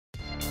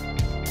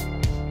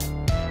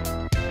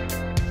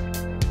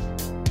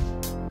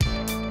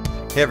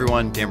Hey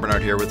everyone, Dan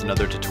Bernard here with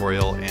another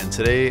tutorial, and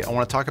today I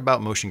want to talk about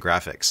motion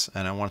graphics,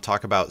 and I want to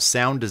talk about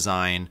sound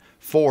design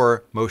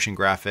for motion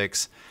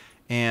graphics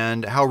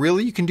and how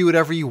really you can do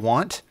whatever you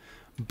want,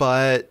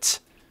 but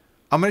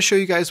I'm going to show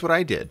you guys what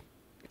I did.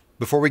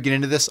 Before we get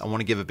into this, I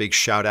want to give a big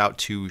shout out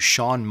to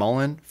Sean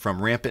Mullen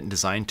from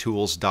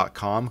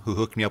RampantDesignTools.com who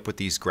hooked me up with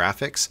these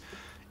graphics.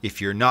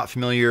 If you're not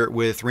familiar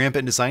with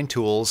Rampant Design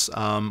Tools,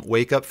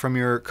 wake up from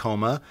your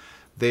coma.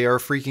 They are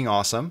freaking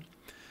awesome.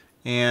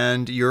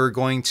 And you're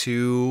going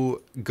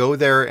to go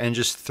there and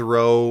just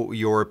throw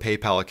your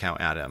PayPal account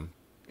at him.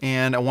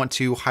 And I want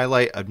to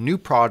highlight a new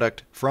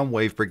product from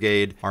Wave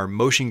Brigade, our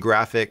Motion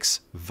Graphics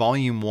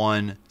Volume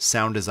 1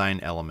 Sound Design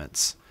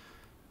Elements.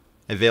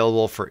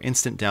 Available for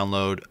instant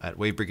download at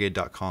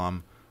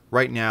wavebrigade.com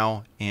right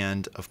now.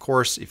 And of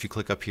course, if you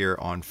click up here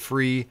on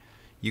free,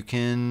 you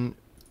can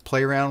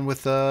play around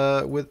with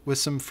some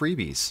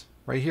freebies.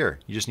 Right here.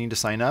 You just need to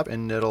sign up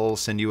and it'll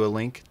send you a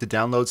link to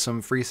download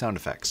some free sound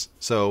effects.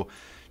 So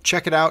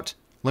check it out.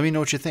 Let me know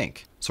what you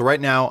think. So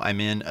right now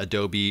I'm in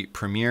Adobe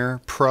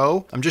Premiere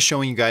Pro. I'm just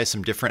showing you guys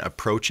some different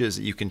approaches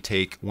that you can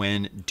take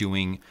when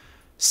doing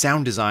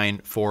sound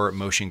design for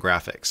motion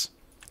graphics.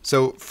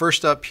 So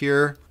first up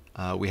here,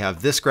 we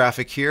have this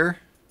graphic here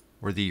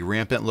where the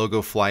Rampant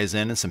logo flies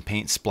in and some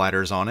paint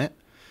splatters on it.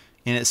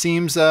 And it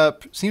seems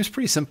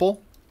pretty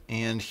simple.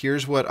 And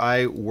here's what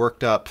I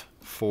worked up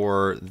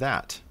for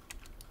that.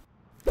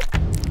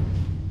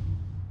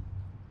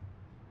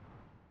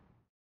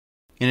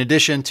 In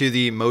addition to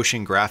the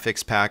motion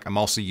graphics pack, I'm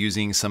also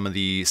using some of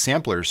the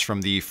samplers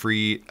from the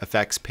free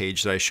effects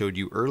page that I showed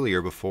you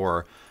earlier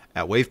before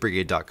at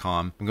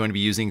wavebrigade.com. I'm going to be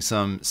using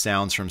some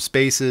sounds from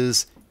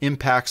Spaces,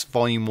 Impacts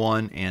Volume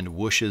 1, and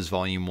Whooshes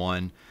Volume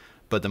 1.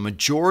 But the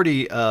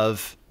majority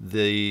of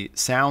the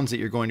sounds that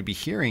you're going to be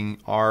hearing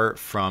are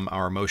from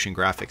our motion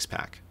graphics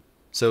pack.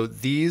 So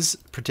these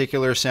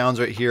particular sounds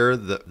right here,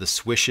 the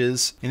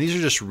swishes, and these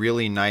are just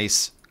really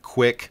nice,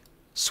 quick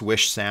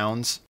swish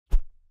sounds.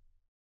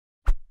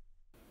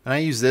 And I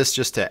use this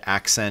just to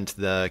accent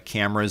the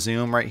camera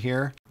zoom right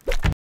here.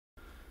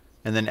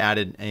 And then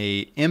added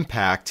a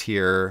impact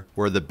here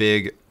where the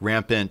big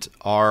Rampant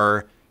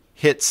R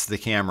hits the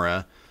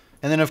camera.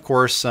 And then of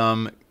course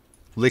some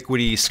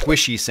liquidy,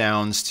 squishy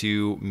sounds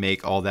to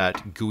make all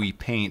that gooey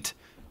paint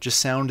just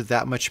sound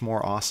that much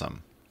more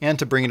awesome. And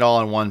to bring it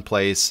all in one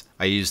place,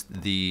 I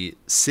used the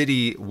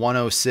City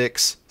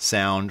 106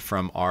 sound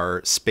from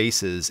our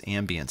Spaces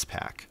ambience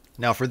pack.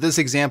 Now for this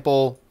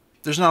example,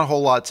 there's not a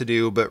whole lot to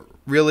do, but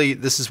really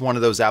this is one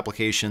of those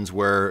applications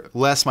where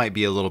less might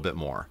be a little bit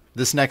more.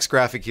 This next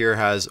graphic here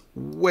has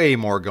way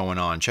more going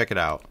on. Check it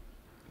out.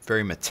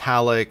 Very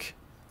metallic.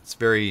 It's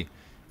very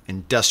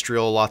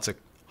industrial, lots of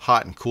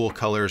hot and cool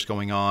colors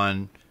going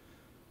on.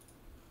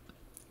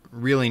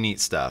 Really neat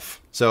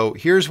stuff. So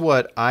here's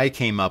what I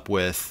came up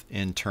with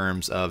in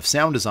terms of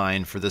sound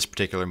design for this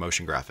particular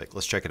motion graphic.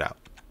 Let's check it out.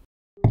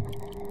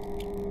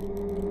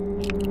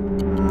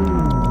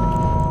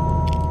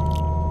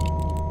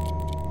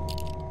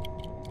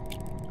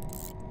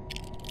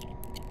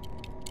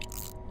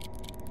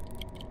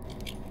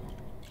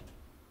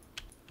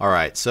 All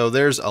right, so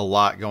there's a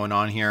lot going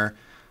on here.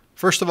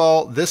 First of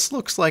all, this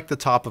looks like the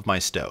top of my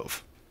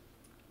stove.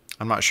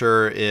 I'm not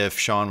sure if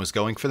Sean was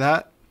going for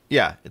that.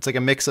 Yeah, it's like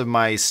a mix of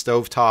my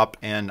stovetop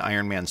and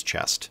Iron Man's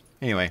chest.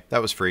 Anyway,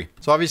 that was free.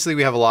 So obviously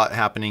we have a lot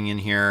happening in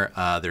here.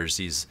 There's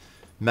these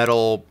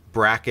metal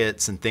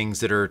brackets and things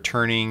that are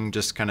turning,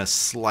 just kind of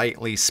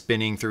slightly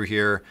spinning through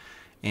here.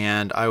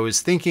 And I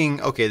was thinking,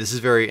 okay, this is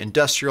very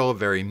industrial,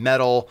 very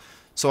metal.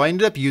 So I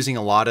ended up using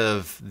a lot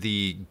of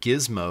the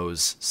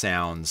gizmos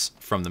sounds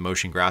from the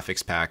motion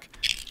graphics pack.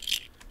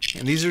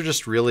 And these are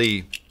just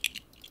really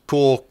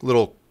cool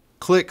little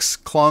clicks,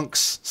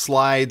 clunks,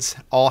 slides,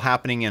 all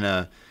happening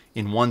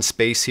in one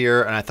space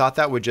here. And I thought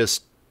that would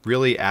just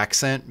really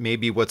accent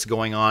maybe what's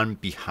going on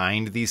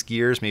behind these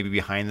gears, maybe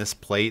behind this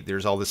plate.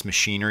 There's all this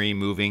machinery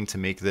moving to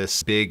make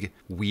this big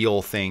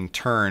wheel thing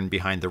turn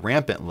behind the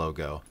Rampant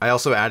logo. I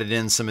also added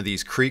in some of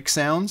these creak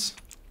sounds,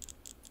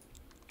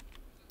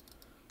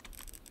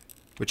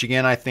 which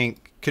again, I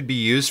think could be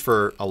used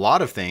for a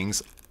lot of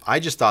things. I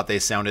just thought they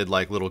sounded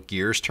like little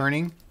gears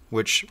turning,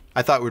 which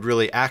I thought would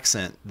really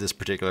accent this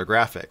particular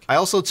graphic. I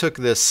also took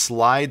this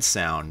slide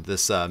sound,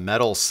 this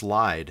metal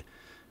slide,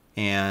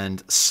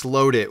 and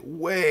slowed it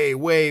way,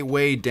 way,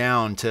 way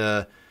down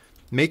to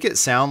make it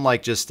sound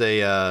like just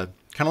a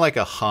kind of like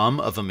a hum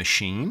of a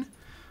machine.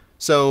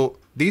 So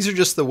these are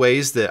just the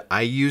ways that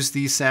I use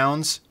these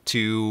sounds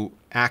to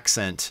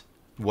accent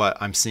what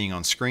I'm seeing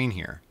on screen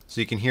here. So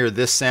you can hear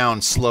this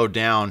sound slowed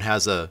down,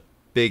 has a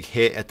big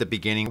hit at the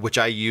beginning, which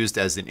I used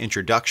as an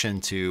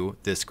introduction to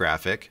this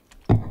graphic.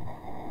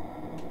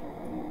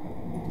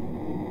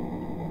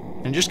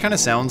 And just kind of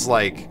sounds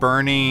like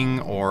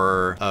burning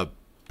or a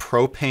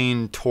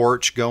propane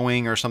torch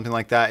going or something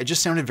like that. It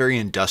just sounded very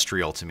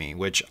industrial to me,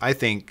 which I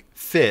think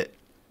fit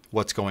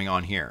what's going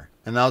on here.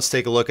 And now let's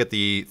take a look at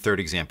the third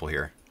example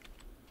here.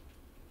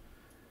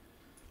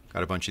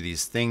 Got a bunch of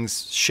these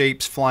things,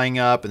 shapes flying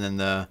up, and then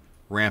the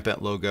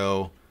Rampant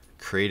logo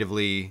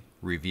creatively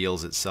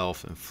reveals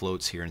itself and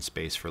floats here in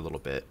space for a little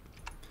bit.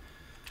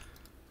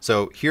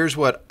 So here's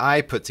what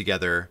I put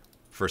together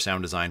for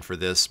sound design for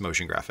this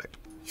motion graphic.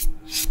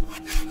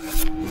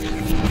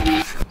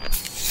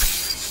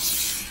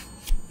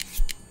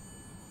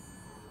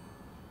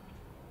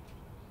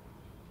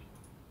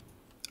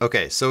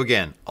 Okay, so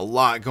again, a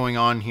lot going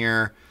on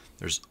here.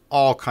 There's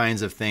all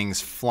kinds of things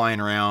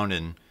flying around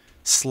and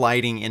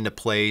sliding into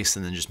place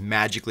and then just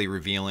magically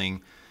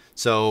revealing.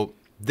 So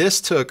this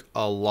took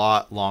a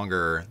lot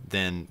longer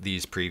than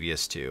these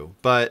previous two,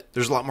 but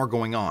there's a lot more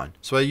going on.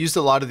 So I used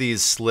a lot of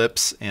these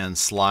slips and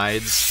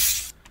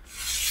slides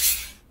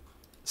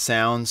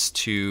sounds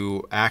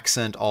to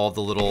accent all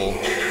the little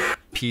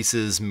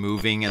pieces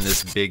moving in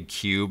this big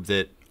cube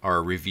that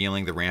are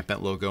revealing the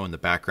Rampant logo in the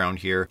background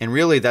here. And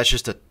really that's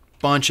just a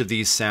bunch of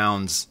these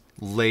sounds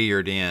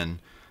layered in.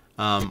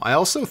 I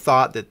also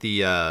thought that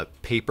the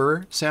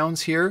paper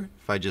sounds here,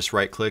 if I just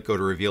right click, go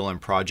to reveal in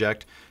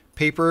project,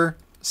 paper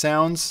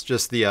sounds,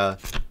 just the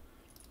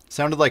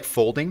sounded like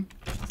folding,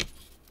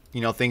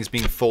 you know, things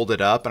being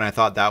folded up, and I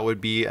thought that would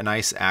be a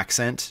nice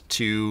accent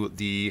to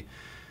the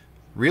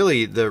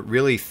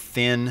really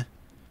thin,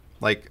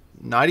 like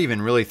not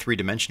even really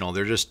three-dimensional,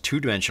 they're just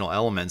two-dimensional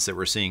elements that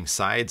we're seeing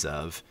sides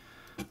of.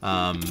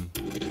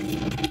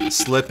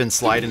 Slip and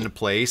slide into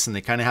place, and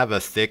they kind of have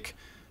a thick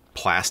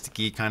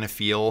plasticky kind of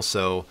feel.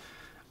 So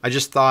I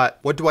just thought,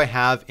 what do I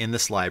have in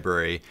this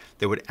library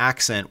that would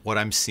accent what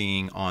I'm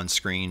seeing on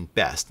screen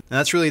best? And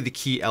that's really the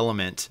key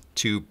element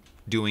to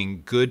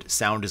doing good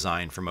sound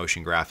design for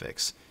motion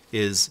graphics,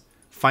 is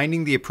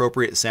finding the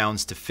appropriate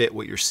sounds to fit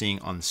what you're seeing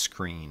on the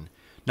screen,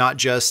 not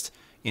just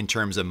in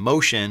terms of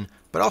motion,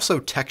 but also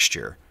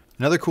texture.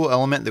 Another cool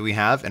element that we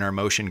have in our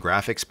motion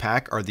graphics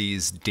pack are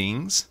these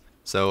dings.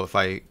 So if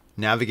I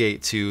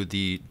navigate to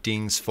the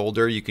dings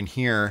folder, you can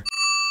hear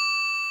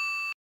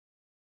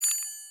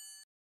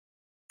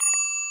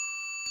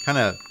kind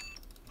of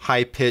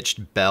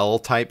high-pitched bell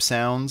type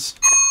sounds,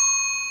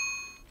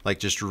 like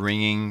just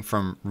ringing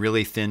from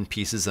really thin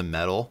pieces of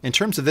metal. In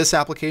terms of this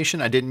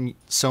application, I didn't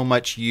so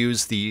much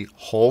use the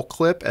whole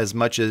clip as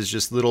much as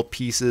just little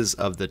pieces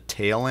of the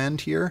tail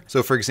end here.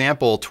 So for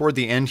example, toward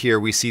the end here,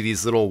 we see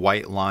these little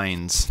white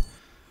lines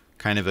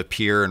kind of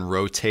appear and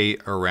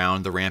rotate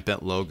around the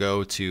Rampant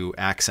logo to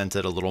accent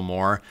it a little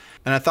more.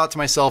 And I thought to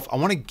myself, I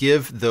want to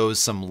give those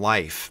some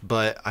life,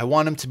 but I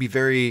want them to be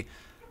very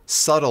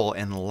subtle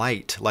and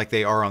light like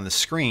they are on the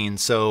screen.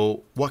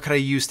 So what could I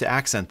use to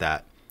accent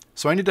that?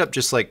 So I ended up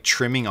just like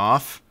trimming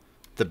off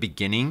the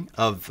beginning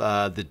of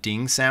the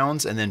ding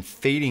sounds and then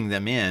fading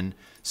them in.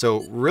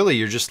 So really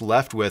you're just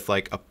left with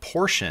like a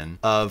portion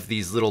of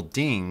these little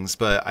dings,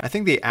 but I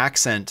think they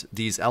accent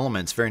these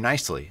elements very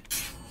nicely.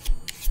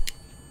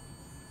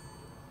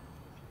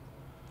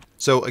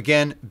 So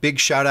again, big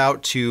shout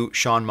out to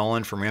Sean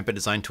Mullen from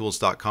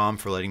RampantDesignTools.com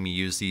for letting me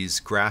use these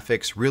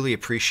graphics. Really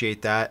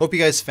appreciate that. Hope you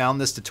guys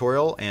found this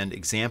tutorial and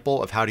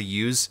example of how to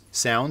use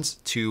sounds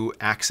to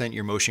accent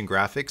your motion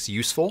graphics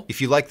useful. If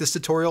you like this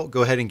tutorial,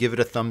 go ahead and give it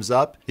a thumbs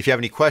up. If you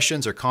have any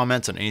questions or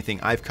comments on anything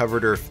I've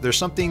covered, or if there's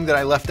something that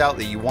I left out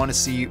that you want to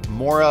see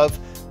more of,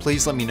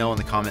 please let me know in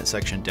the comment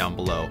section down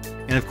below.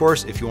 And of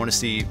course, if you want to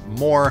see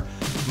more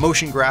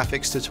motion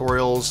graphics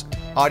tutorials,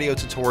 audio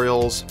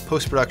tutorials,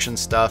 post-production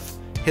stuff,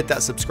 hit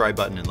that subscribe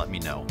button and let me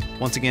know.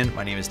 Once again,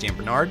 my name is Dan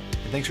Bernard,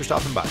 and thanks for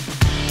stopping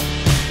by.